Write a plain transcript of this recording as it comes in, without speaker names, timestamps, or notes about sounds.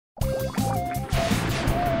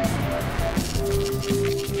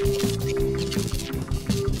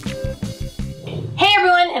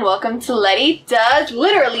and welcome to Lety Does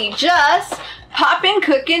Literally Just Popin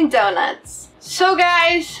Cookin Donuts. So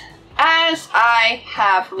guys, as I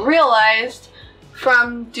have realized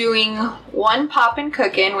from doing one Popin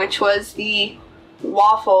Cookin, which was the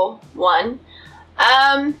waffle one,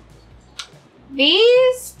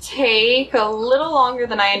 these take a little longer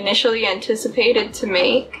than I initially anticipated to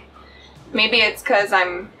make. Maybe it's because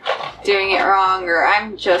I'm doing it wrong or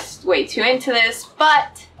I'm just way too into this,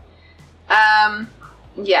 but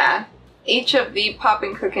yeah, each of the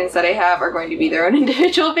Popin Cookins that I have are going to be their own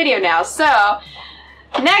individual video now. So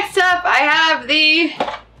next up I have the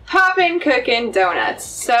Popin Cookin donuts.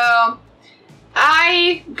 So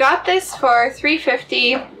I got this for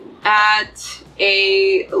 $3.50 at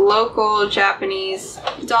a local Japanese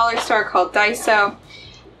dollar store called Daiso.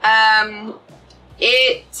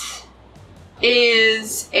 It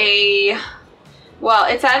is a, well,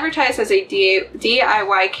 it's advertised as a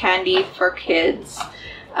DIY candy for kids.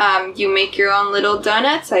 You make your own little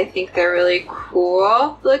donuts. I think they're really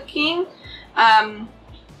cool looking.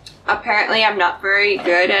 Apparently I'm not very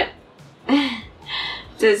good at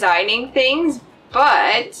designing things,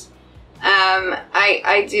 but I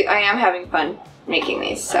am having fun making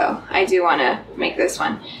these, so I do want to make this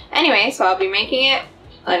one. Anyway, so I'll be making it,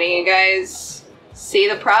 letting you guys see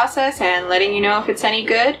the process and letting you know if it's any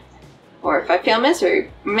good or if I fail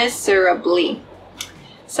miserably.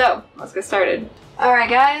 So let's get started. Alright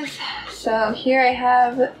guys, so here I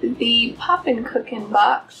have the Popin Cookin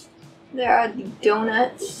box. There are the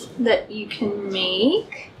donuts that you can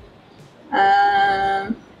make.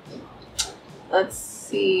 Let's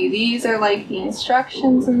see, these are like the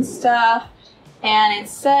instructions and stuff, and it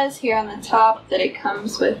says here on the top that it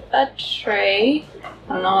comes with a tray.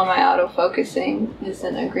 I don't know why my autofocusing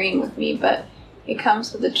isn't agreeing with me, but it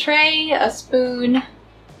comes with a tray, a spoon,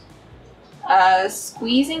 a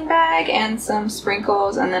squeezing bag, and some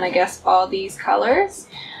sprinkles, and then I guess all these colors.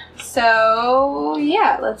 So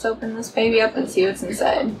yeah, let's open this baby up and see what's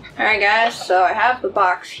inside. Alright guys, so I have the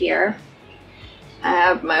box here. I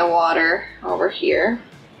have my water over here.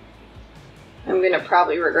 I'm gonna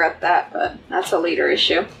probably regret that, but that's a later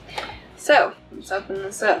issue. So let's open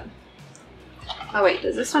this up. Oh wait,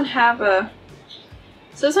 does this one have a...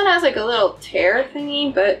 So this one has like a little tear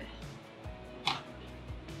thingy, but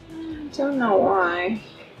I don't know why.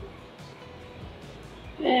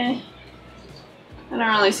 I don't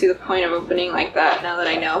really see the point of opening like that now that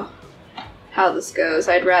I know how this goes.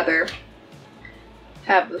 I'd rather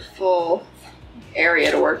have the full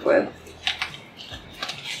area to work with.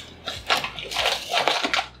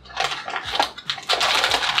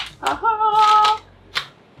 Aha!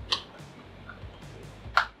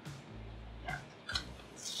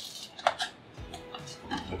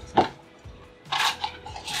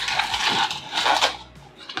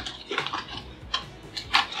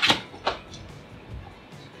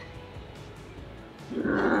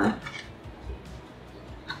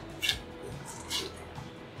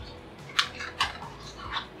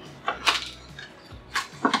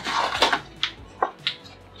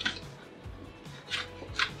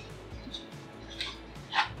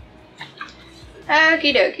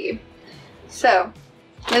 Okie dokie. So,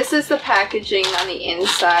 this is the packaging on the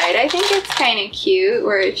inside. I think it's kind of cute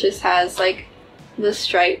where it just has like the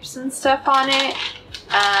stripes and stuff on it.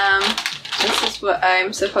 This is what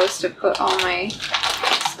I'm supposed to put all my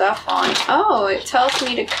stuff on. Oh, it tells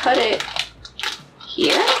me to cut it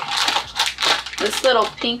here. This little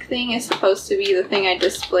pink thing is supposed to be the thing I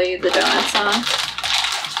displayed the donuts on.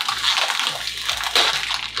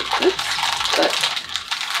 Oops, but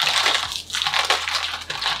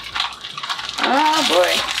oh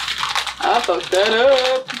boy, I fucked that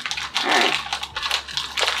up. Alright.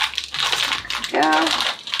 Go.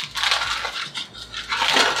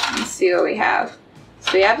 Let's see what we have.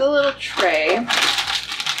 So we have the little tray. I'm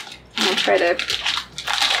gonna try to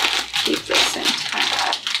keep this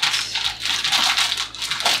intact.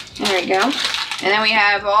 There we go. And then we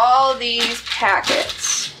have all these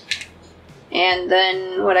packets. And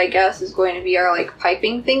then what I guess is going to be our like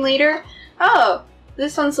piping thing later. Oh!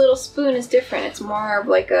 This one's little spoon is different. It's more of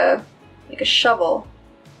like a shovel.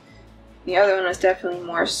 The other one was definitely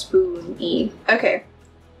more spoon-y. Okay.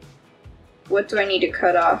 What do I need to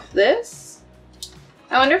cut off? This?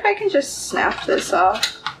 I wonder if I can just snap this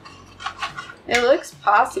off. It looks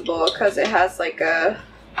possible because it has like a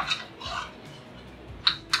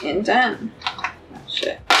indent. Oh,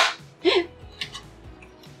 shit.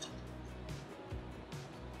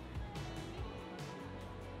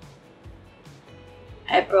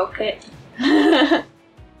 I broke it.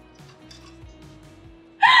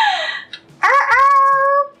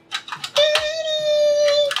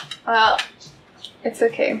 Well, it's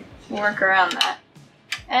It's okay. We'll work around that.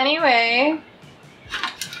 Anyway,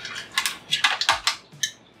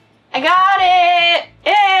 I got it!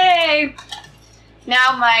 Yay!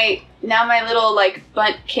 Now my little like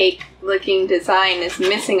bundt cake looking design is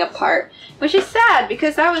missing a part, which is sad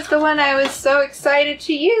because that was the one I was so excited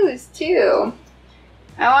to use too.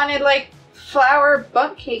 I wanted like flower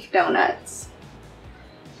bundt cake donuts.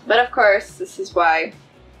 But of course, this is why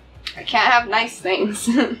I can't have nice things.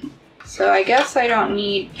 So I guess I don't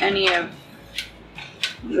need any of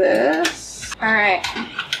this. Alright.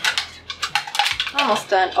 Almost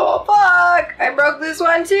done. Oh fuck! I broke this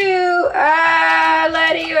one too! Ah,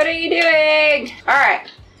 Lety, what are you doing?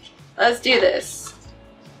 Alright, let's do this.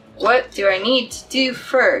 What do I need to do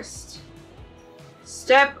first?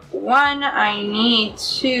 Step 1, I need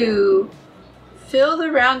to fill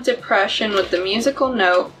the round depression with the musical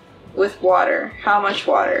note with water. How much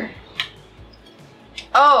water?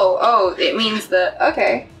 Oh, it means the,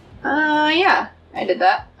 okay. Yeah, I did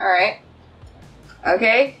that. Alright.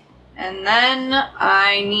 Okay. And then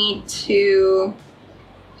I need to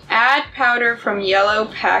add powder from yellow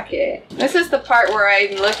packet. This is the part where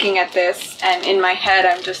I'm looking at this and in my head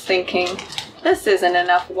I'm just thinking, this isn't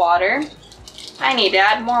enough water. I need to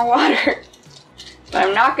add more water. But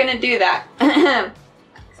I'm not gonna do that.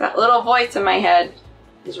 That little voice in my head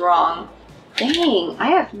is wrong. Dang, I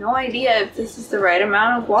have no idea if this is the right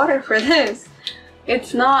amount of water for this.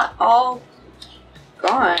 It's not all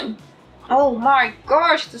gone. Oh my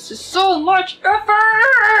gosh, this is so much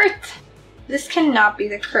effort! This cannot be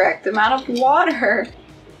the correct amount of water.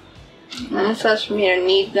 And it says for me to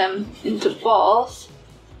knead them into balls,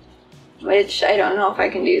 which I don't know if I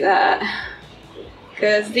can do that.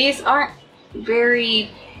 Because these aren't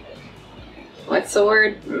very, what's the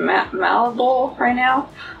word, malleable right now?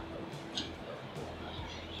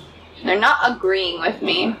 They're not agreeing with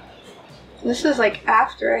me. This is like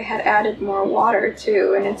after I had added more water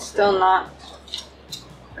too, and it's still not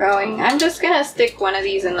going. I'm just gonna stick one of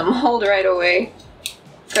these in the mold right away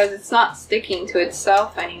because it's not sticking to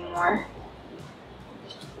itself anymore.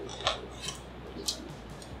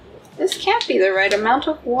 This can't be the right amount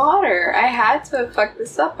of water. I had to have fucked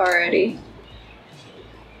this up already.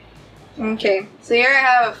 Okay, so here I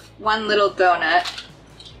have one little donut.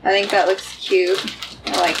 I think that looks cute.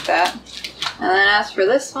 I like that. And then as for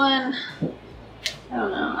this one, I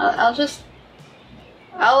don't know.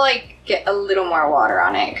 I'll like get a little more water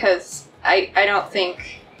on it because I don't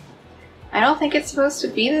think it's supposed to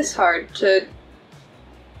be this hard to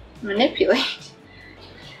manipulate.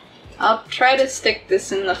 I'll try to stick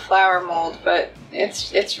this in the flower mold, but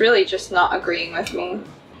it's really just not agreeing with me.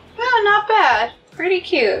 Oh, not bad. Pretty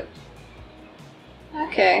cute.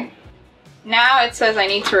 Okay. Now it says I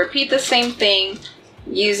need to repeat the same thing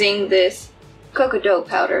using this cocoa dough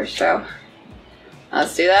powder, so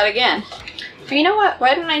let's do that again. But you know what?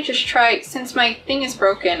 Why don't I just try, since my thing is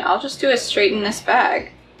broken, I'll just do it straight in this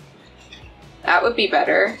bag. That would be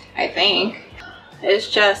better, I think. It's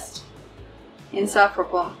just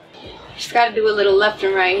insufferable. Just gotta do a little left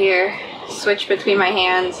and right here. Switch between my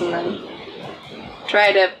hands and then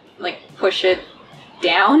try to like push it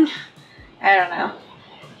down. I don't know.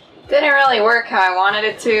 Didn't really work how I wanted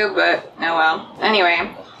it to, but oh well.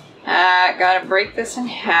 Anyway, gotta break this in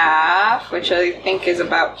half, which I think is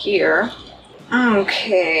about here.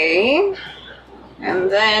 Okay. And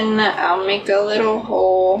then I'll make a little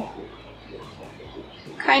hole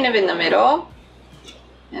kind of in the middle.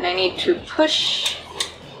 And I need to push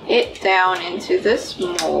it down into this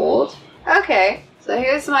mold. Okay, so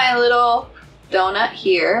here's my little donut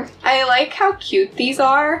here. I like how cute these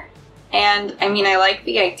are. And I mean, I like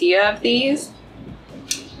the idea of these.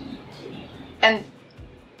 And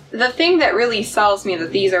the thing that really sells me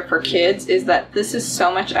that these are for kids is that this is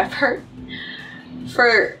so much effort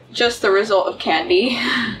for just the result of candy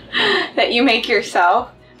that you make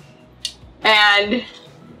yourself. And,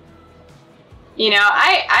 you know,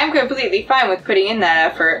 I'm completely fine with putting in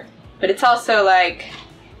that effort, but it's also like,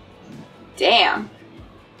 damn,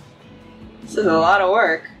 this is a lot of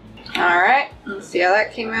work. Alright, let's see how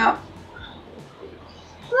that came out.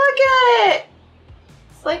 Look at it!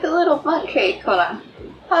 It's like a little bundt cake. Hold on.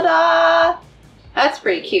 Ta-da! That's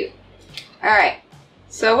pretty cute. Alright,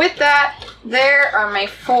 so with that, there are my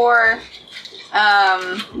 4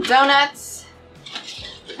 donuts.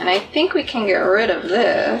 And I think we can get rid of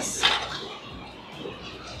this.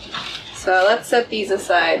 So let's set these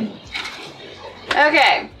aside.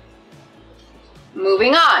 Okay.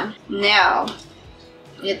 Moving on. Now,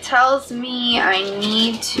 it tells me I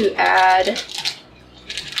need to add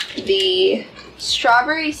the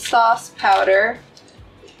strawberry sauce powder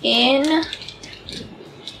in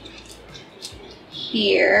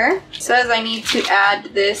here. It says I need to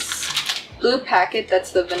add this blue packet,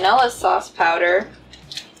 that's the vanilla sauce powder,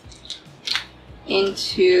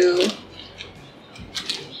 into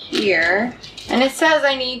here. And it says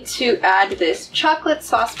I need to add this chocolate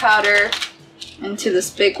sauce powder into this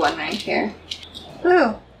big one right here.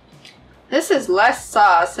 Ooh. This is less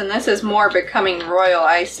sauce and this is more becoming royal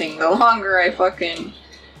icing the longer I fucking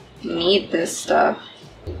need this stuff.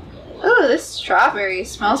 Ooh, this strawberry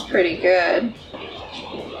smells pretty good.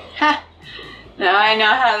 Ha! Now I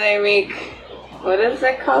know how they make, what is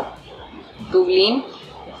it called? Boublin?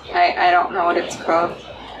 I don't know what it's called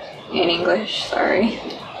in English, sorry.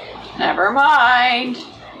 Never mind.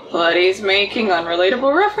 Lety's making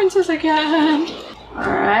unrelatable references again.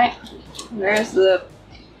 Alright. There's the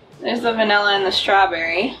vanilla and the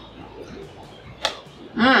strawberry.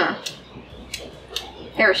 Mmm.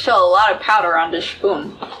 There's still a lot of powder on this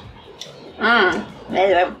spoon. Mmm.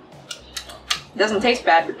 It doesn't taste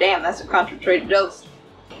bad, but damn, that's a concentrated dose.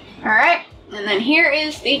 Alright, and then here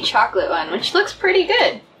is the chocolate one, which looks pretty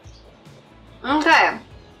good. Okay.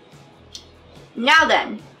 Now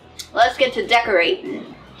then, let's get to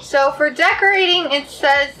decorating. So for decorating, it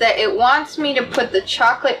says that it wants me to put the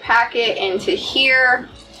chocolate packet into here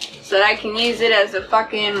so that I can use it as a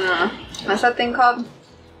fucking, what's that thing called?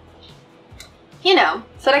 You know,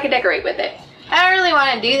 so that I can decorate with it. I don't really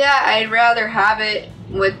want to do that. I'd rather have it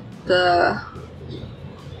with the,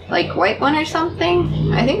 like, white one or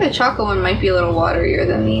something. I think the chocolate one might be a little waterier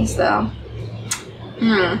than these, though.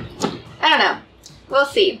 I don't know. We'll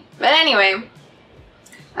see. But anyway,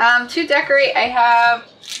 to decorate, I have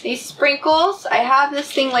these sprinkles. I have this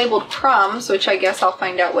thing labeled crumbs, which I guess I'll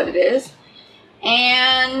find out what it is.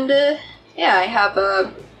 And, yeah, I have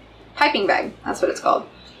a piping bag. That's what it's called.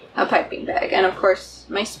 A piping bag. And, of course,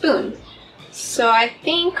 my spoon. So I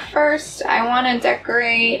think first I want to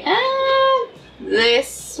decorate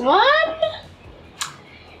this one.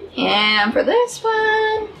 And for this one,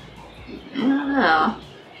 I don't know.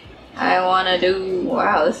 I want to do,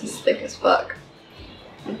 wow, this is thick as fuck.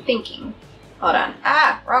 I'm thinking. Hold on.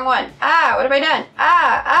 Ah, wrong one. Ah, what have I done?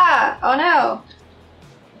 Ah, oh no.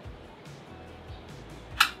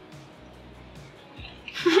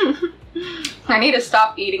 I need to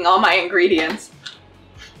stop eating all my ingredients.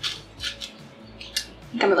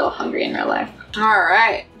 I think I'm a little hungry in real life.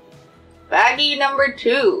 Alright. Baggie number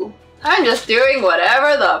 2. I'm just doing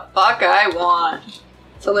whatever the fuck I want.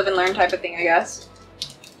 It's a live and learn type of thing, I guess.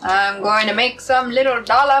 I'm going to make some little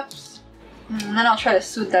dollops. And then I'll try to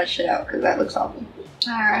smooth that shit out because that looks awful.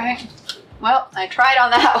 Alright. Well, I tried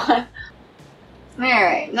on that one.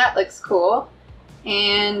 Alright, that looks cool.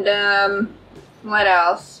 And, what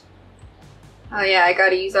else? Oh yeah, I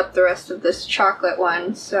gotta use up the rest of this chocolate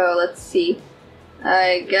one, so let's see.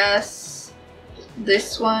 I guess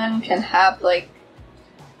this one can have, like,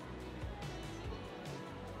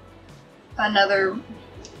 another,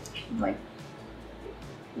 like,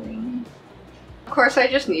 ring. Of course, I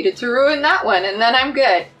just needed to ruin that one, and then I'm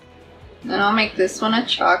good. Then I'll make this one a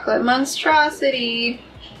chocolate monstrosity.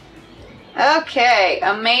 Okay,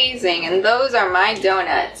 amazing, and those are my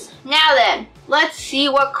donuts. Now then, let's see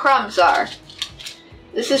what crumbs are.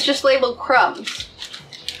 This is just labeled crumbs.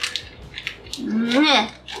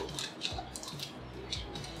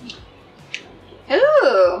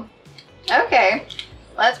 Ooh, okay.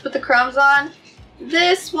 Let's put the crumbs on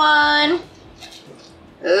this one.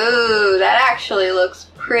 Ooh, that actually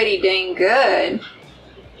looks pretty dang good.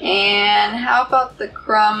 And how about the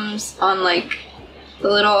crumbs on, like, the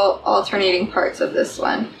little alternating parts of this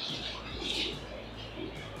one?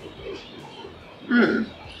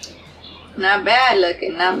 Not bad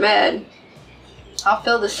looking, not bad. I'll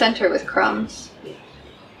fill the center with crumbs.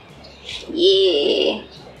 Yeah.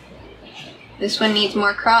 This one needs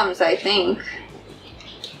more crumbs, I think.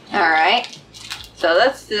 Alright. So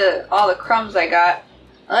that's all the crumbs I got.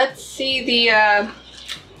 Let's see the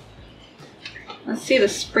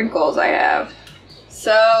sprinkles I have.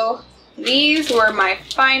 So these were my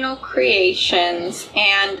final creations,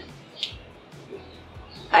 and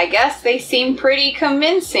I guess they seem pretty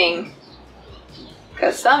convincing.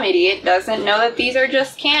 Because some idiot doesn't know that these are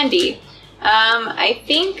just candy. I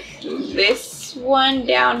think this one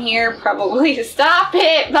down here probably... Stop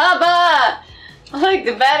it, Bubba!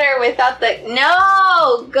 Looked better without the...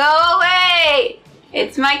 No! Go away!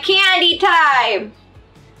 It's my candy time!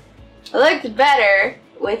 It looked better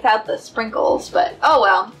without the sprinkles, but oh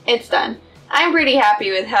well, it's done. I'm pretty happy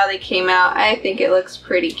with how they came out. I think it looks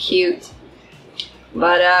pretty cute.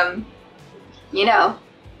 But, you know,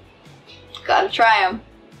 gotta try them.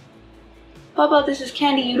 Bubba, this is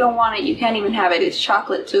candy. You don't want it. You can't even have it. It's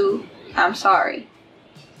chocolate too. I'm sorry.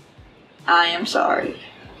 I am sorry.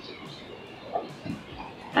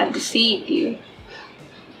 I deceived you.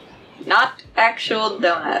 Not actual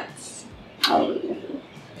donuts. Oh.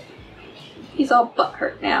 He's all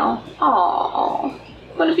butthurt now. Aww.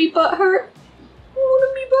 Wanna be butthurt?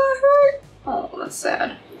 Wanna be butthurt? Oh, that's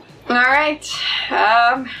sad. Alright.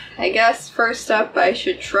 I guess first up I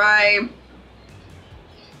should try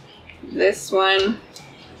this one.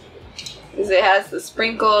 Because it has the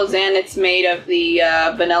sprinkles and it's made of the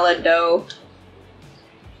vanilla dough.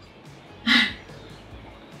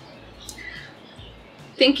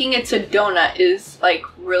 Thinking it's a donut is like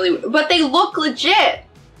really, but they look legit.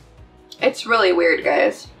 It's really weird,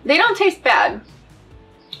 guys. They don't taste bad,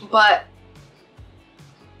 but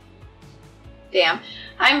damn.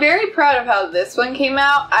 I'm very proud of how this one came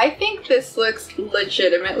out. I think this looks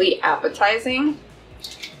legitimately appetizing.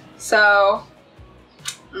 So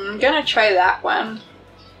I'm gonna try that one.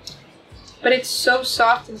 But it's so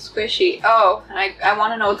soft and squishy. Oh, and I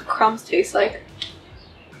want to know what the crumbs taste like.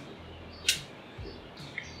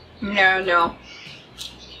 No.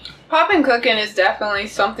 Popin Cookin is definitely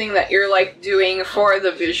something that you're like doing for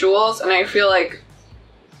the visuals, and I feel like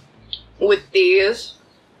with these,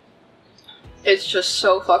 it's just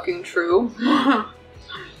so fucking true.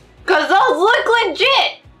 Cause those look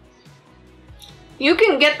legit! You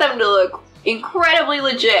can get them to look incredibly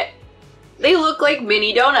legit. They look like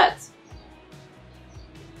mini donuts.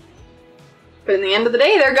 But in the end of the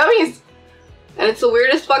day, they're gummies. And it's the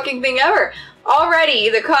weirdest fucking thing ever. Already,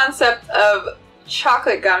 the concept of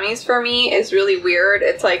chocolate gummies for me is really weird.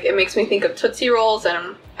 It's like, it makes me think of Tootsie Rolls,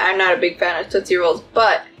 and I'm not a big fan of Tootsie Rolls,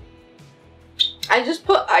 but I just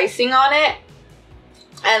put icing on it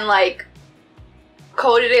and like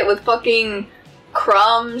coated it with fucking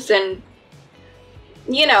crumbs and,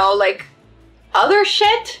 you know, like other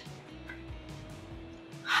shit.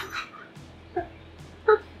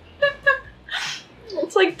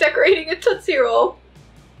 It's like decorating a Tootsie Roll.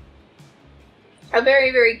 A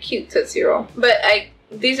very, very cute Tootsie Roll. But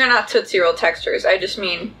these are not Tootsie Roll textures. I just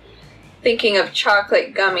mean, thinking of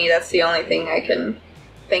chocolate gummy, that's the only thing I can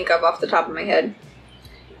think of off the top of my head.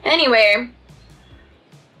 Anyway.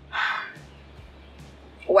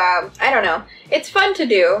 Wow, I don't know. It's fun to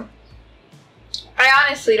do. I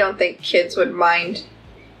honestly don't think kids would mind,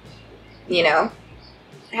 you know,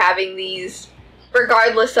 having these,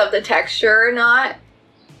 regardless of the texture or not.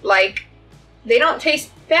 Like, they don't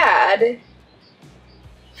taste bad.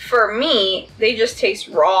 For me, they just taste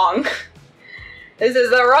wrong. This is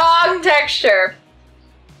the wrong texture.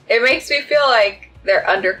 It makes me feel like they're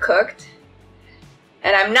undercooked.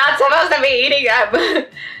 And I'm not supposed to be eating them.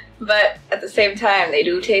 But at the same time, they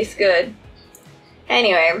do taste good.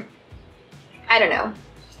 Anyway, I don't know.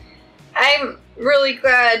 I'm really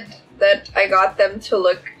glad that I got them to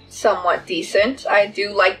look somewhat decent. I do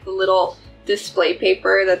like the little display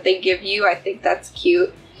paper that they give you. I think that's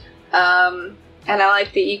cute. And I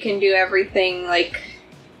like that you can do everything like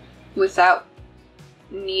without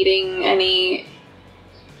needing any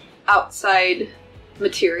outside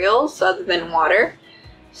materials other than water.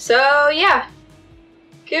 So yeah,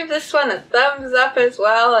 give this one a thumbs up as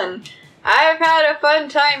well, and I've had a fun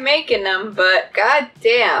time making them, but god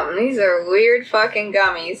damn, these are weird fucking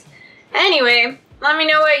gummies. Anyway, let me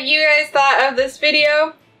know what you guys thought of this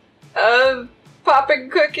video of Popin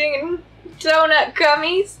Cookin donut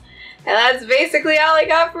gummies. And that's basically all I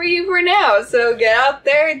got for you for now. So get out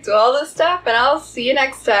there, do all this stuff, and I'll see you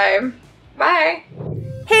next time. Bye!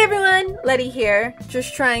 Hey everyone, Lety here.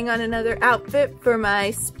 Just trying on another outfit for my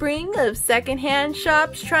Spring of Secondhand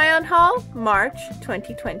Shops try-on haul, March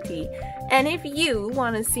 2020. And if you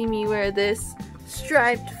want to see me wear this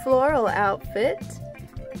striped floral outfit,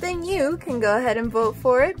 then you can go ahead and vote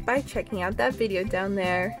for it by checking out that video down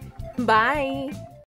there. Bye!